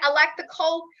doing it. I like the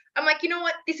cold. I'm like, you know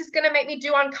what? This is going to make me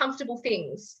do uncomfortable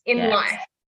things in life.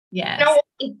 Yeah. No,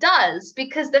 it does,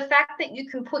 because the fact that you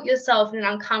can put yourself in an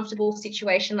uncomfortable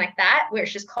situation like that, where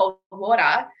it's just cold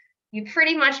water, you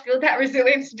pretty much build that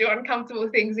resilience to do uncomfortable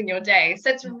things in your day. So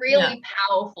it's really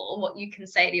powerful what you can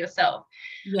say to yourself.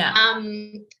 Yeah.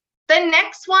 The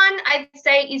next one I'd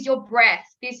say is your breath.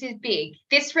 This is big.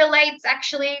 This relates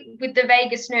actually with the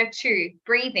vagus nerve too,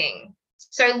 breathing.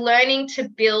 So learning to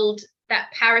build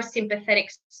that parasympathetic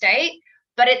state,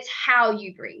 but it's how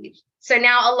you breathe. So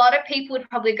now a lot of people would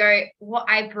probably go, what,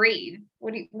 I breathe?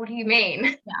 What do you mean?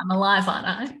 Yeah, I'm alive, aren't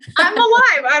I? I'm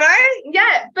alive, aren't I?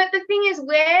 Yeah. But the thing is,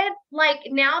 we're like,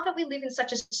 now that we live in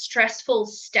such a stressful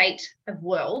state of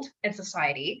world and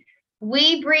society,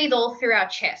 we breathe all through our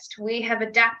chest. We have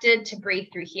adapted to breathe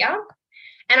through here.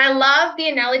 And I love the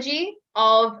analogy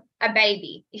of a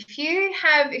baby. If you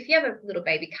have a little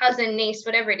baby cousin, niece,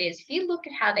 whatever it is, if you look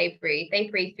at how they breathe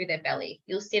through their belly.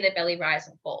 You'll see their belly rise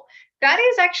and fall. That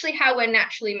is actually how we're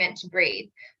naturally meant to breathe.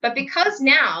 But because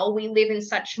now we live in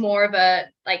such more of a,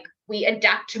 like, we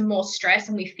adapt to more stress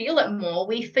and we feel it more,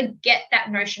 we forget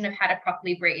that notion of how to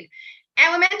properly breathe.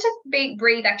 And we're meant to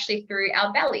breathe actually through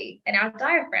our belly and our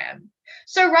diaphragm.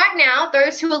 So right now,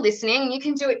 those who are listening, you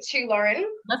can do it too, Lauren.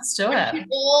 Let's do it.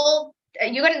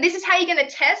 This is how you're going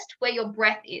to test where your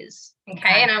breath is.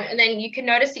 Okay. And then you can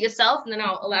notice it yourself, and then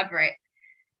I'll elaborate.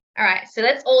 All right. So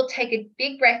let's all take a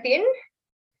big breath in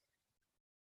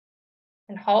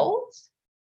and hold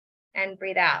and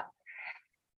breathe out.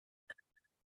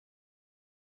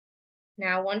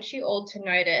 Now, I want you all to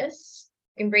notice,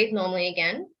 you can breathe normally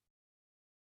again.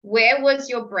 Where was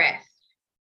your breath?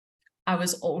 I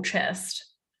was all chest.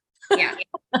 Yeah.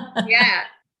 Yeah.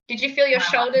 Did you feel your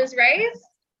shoulders raise?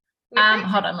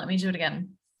 Hold on, let me do it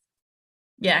again.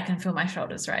 Yeah, I can feel my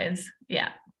shoulders raise. Yeah.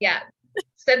 Yeah.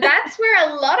 So that's where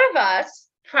a lot of us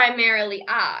primarily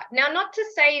are. Now, not to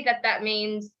say that that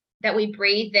means that we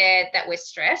breathe there, that we're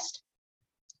stressed,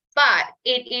 but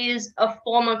it is a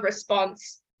form of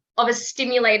response of a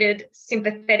stimulated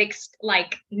sympathetic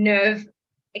like nerve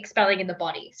expelling in the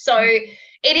body. So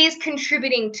it is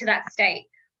contributing to that state.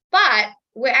 But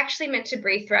we're actually meant to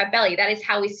breathe through our belly. That is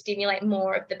how we stimulate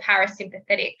more of the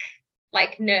parasympathetic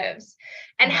like nerves.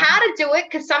 And how to do it,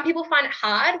 because some people find it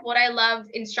hard. What I love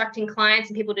instructing clients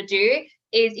and people to do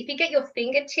is if you get your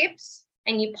fingertips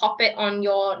and you pop it on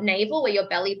your navel where your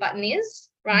belly button is,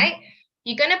 right?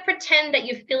 You're going to pretend that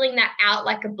you're filling that out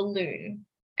like a balloon.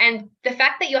 And the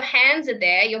fact that your hands are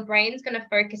there, your brain's going to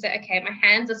focus it, okay, my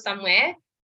hands are somewhere.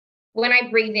 When I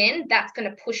breathe in, that's going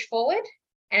to push forward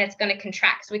and it's going to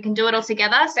contract. So we can do it all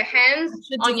together. So hands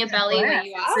on your belly where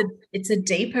you are. It's a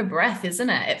deeper breath, isn't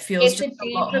it? It feels it's a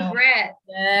deeper breath.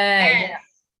 Yeah.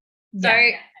 So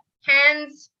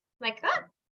hands like that.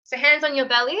 So hands on your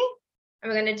belly,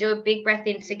 and we're going to do a big breath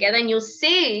in together, and you'll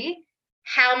see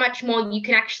how much more you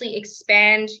can actually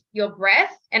expand your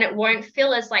breath and it won't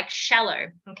feel as like shallow.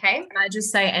 Okay. Can I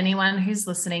just say, anyone who's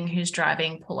listening, who's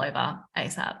driving, pull over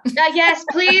ASAP. Yes,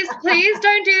 please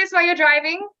don't do this while you're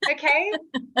driving. Okay.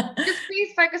 Just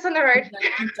please focus on the road.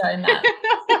 Don't that.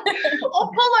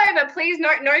 Or pull over, please.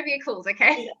 No vehicles.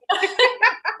 Okay.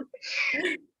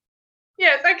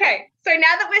 Yes. Okay. So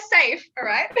now that we're safe, all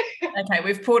right. Okay.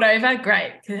 We've pulled over.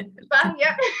 Great.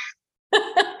 Yep.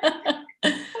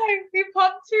 So we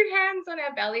pop 2 hands on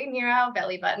our belly, near our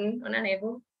belly button on our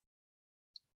navel.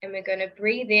 And we're going to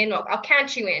breathe in. I'll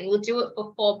count you in. We'll do it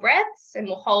for 4 breaths and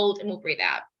we'll hold and we'll breathe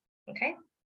out. Okay.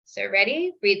 So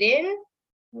ready? Breathe in.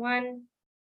 1,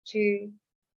 2,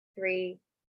 3,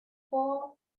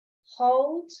 4.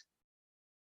 Hold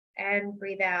and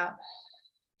breathe out.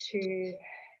 2,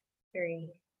 3,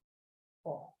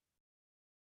 4.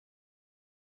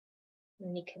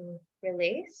 And you can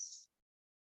release.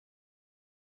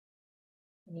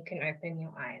 You can open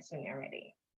your eyes when you're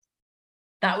ready.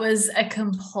 That was a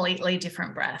completely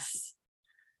different breath.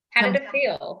 How did it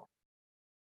feel?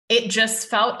 It just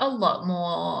felt a lot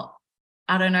more,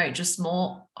 I don't know, just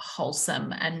more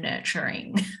wholesome and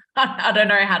nurturing. I don't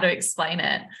know how to explain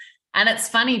it. And it's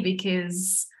funny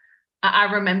because I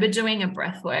remember doing a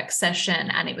breathwork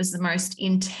session and it was the most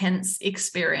intense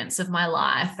experience of my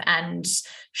life. And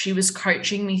she was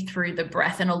coaching me through the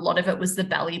breath, and a lot of it was the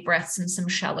belly breaths and some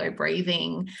shallow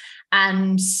breathing.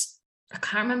 And I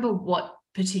can't remember what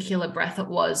particular breath it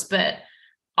was, but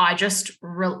I just,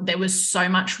 there was so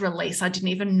much release. I didn't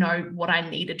even know what I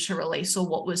needed to release or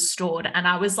what was stored. And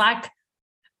I was like,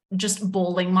 just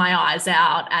bawling my eyes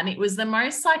out. And it was the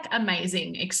most like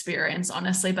amazing experience,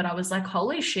 honestly. But I was like,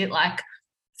 holy shit, like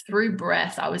through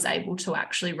breath, I was able to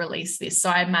actually release this. So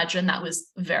I imagine that was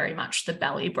very much the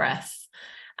belly breath,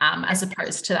 as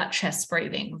opposed to that chest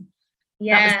breathing.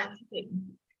 Yeah.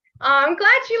 I'm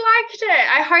glad you liked it.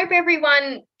 I hope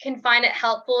everyone can find it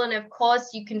helpful. And of course,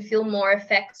 you can feel more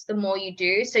effects the more you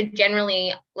do. So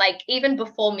generally, like even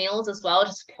before meals as well,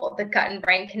 to support the gut and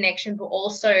brain connection, but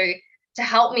also to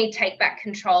help me take back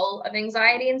control of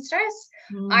anxiety and stress,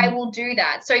 I will do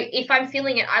that. So if I'm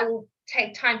feeling it, I will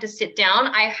take time to sit down.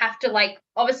 I have to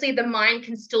obviously the mind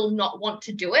can still not want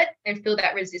to do it and feel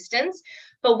that resistance.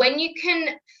 But when you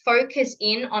can focus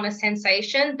in on a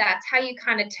sensation, that's how you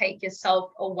kind of take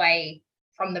yourself away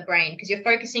from the brain, because you're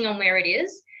focusing on where it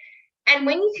is. And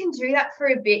when you can do that for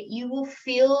a bit, you will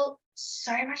feel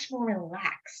so much more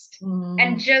relaxed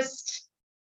and just,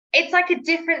 it's like a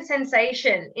different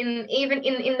sensation in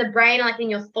the brain, like in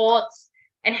your thoughts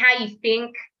and how you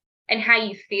think and how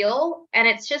you feel. And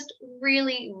it's just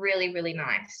really, really, really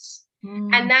nice.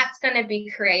 And that's going to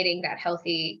be creating that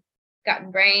healthy gut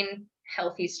and brain,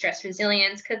 healthy stress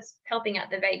resilience, because helping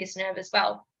out the vagus nerve as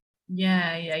well.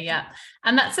 Yeah.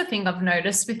 And that's the thing I've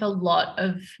noticed with a lot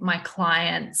of my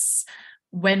clients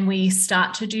when we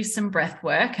start to do some breath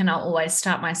work, and I'll always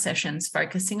start my sessions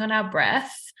focusing on our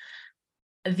breath.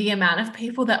 The amount of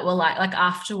people that were like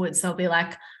afterwards, they'll be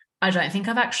like, I don't think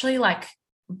I've actually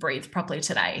breathed properly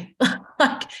today.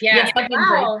 Yes, I can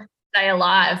breathe, stay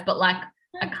alive, but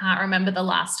I can't remember the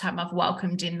last time I've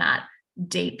welcomed in that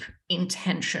deep,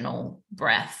 intentional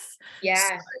breath. Yeah.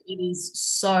 So it is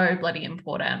so bloody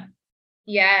important.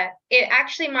 Yeah. It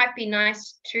actually might be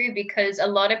nice too, because a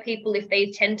lot of people, if they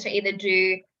tend to either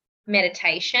do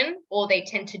meditation or they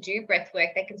tend to do breath work,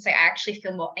 they can say, I actually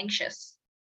feel more anxious.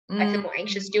 I feel more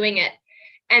anxious doing it.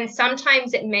 And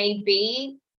sometimes it may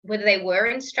be whether they were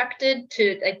instructed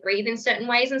to breathe in certain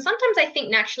ways. And sometimes I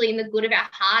think naturally in the good of our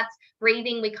hearts,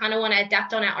 breathing, we kind of want to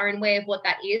adapt on our own way of what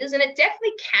that is. And it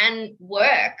definitely can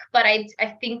work. But I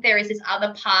think there is this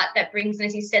other part that brings in,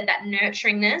 as you said, that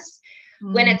nurturingness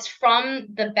When it's from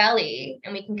the belly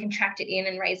and we can contract it in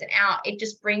and raise it out, it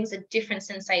just brings a different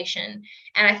sensation.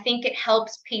 And I think it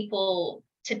helps people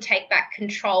to take back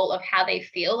control of how they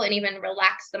feel and even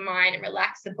relax the mind and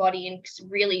relax the body and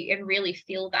really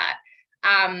feel that.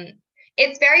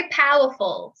 It's very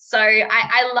powerful. So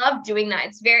I love doing that.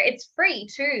 It's free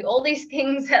too. All these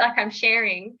things that like I'm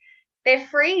sharing, they're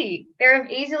free. They're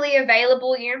easily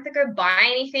available. You don't have to go buy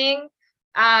anything.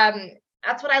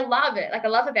 That's what I love it. Like I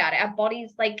love about it. Our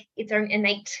body's like its own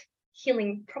innate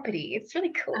healing property. It's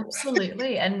really cool.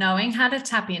 Absolutely. And knowing how to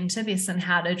tap into this and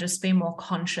how to just be more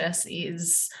conscious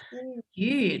is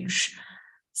huge.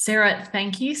 Sarah,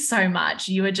 thank you so much.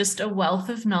 You are just a wealth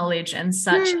of knowledge and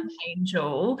such an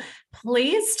angel.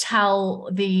 Please tell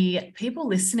the people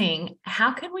listening,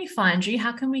 how can we find you?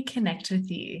 How can we connect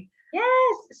with you?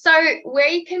 Yes. So where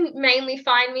you can mainly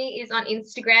find me is on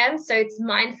Instagram. So it's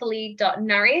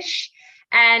mindfully.nourish.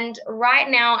 And right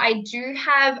now I do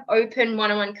have open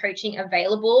one-on-one coaching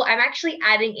available. I'm actually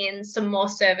adding in some more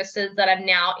services that I'm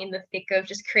now in the thick of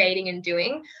just creating and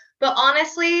doing. But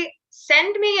honestly,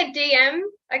 send me a DM,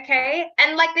 okay?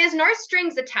 And like there's no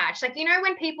strings attached. Like, you know,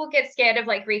 when people get scared of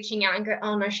like reaching out and go,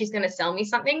 oh no, she's going to sell me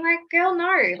something. Like, girl,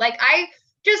 no. Like I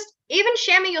just even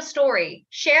share me your story,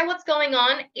 share what's going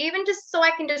on, even just so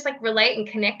I can just like relate and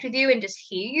connect with you and just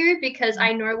hear you, because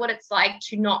I know what it's like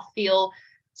to not feel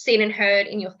seen and heard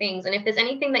in your things. And if there's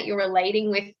anything that you're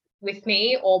relating with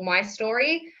me or my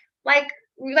story, like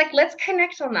let's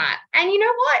connect on that. And you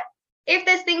know what? If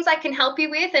there's things I can help you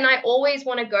with, and I always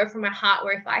want to go from my heart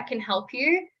where if I can help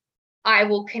you, I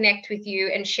will connect with you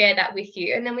and share that with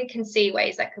you. And then we can see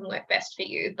ways that can work best for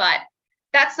you. But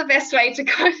that's the best way to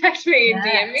contact me and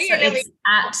DM me. So and then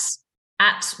it's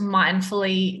at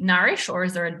mindfully nourish, or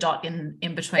is there a dot in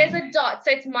between? There's a dot.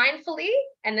 So it's mindfully,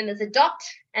 and then there's a dot,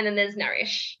 and then there's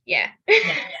nourish. Yeah.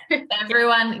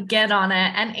 Everyone get on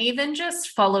it. And even just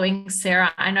following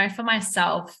Sarah, I know for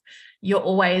myself, you're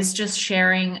always just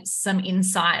sharing some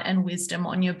insight and wisdom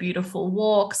on your beautiful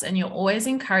walks, and you're always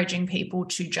encouraging people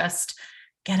to just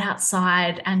get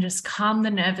outside and just calm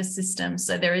the nervous system.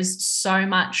 So there is so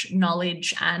much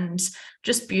knowledge and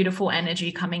just beautiful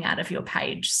energy coming out of your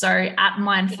page. So at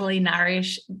Mindfully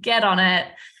Nourish, get on it.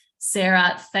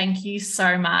 Sarah, thank you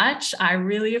so much. I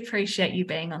really appreciate you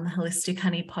being on the Holistic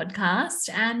Honey podcast,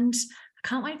 and I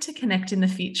can't wait to connect in the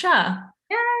future.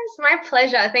 Yes, my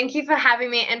pleasure. Thank you for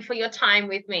having me and for your time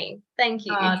with me. Thank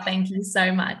you. Oh, thank you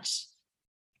so much.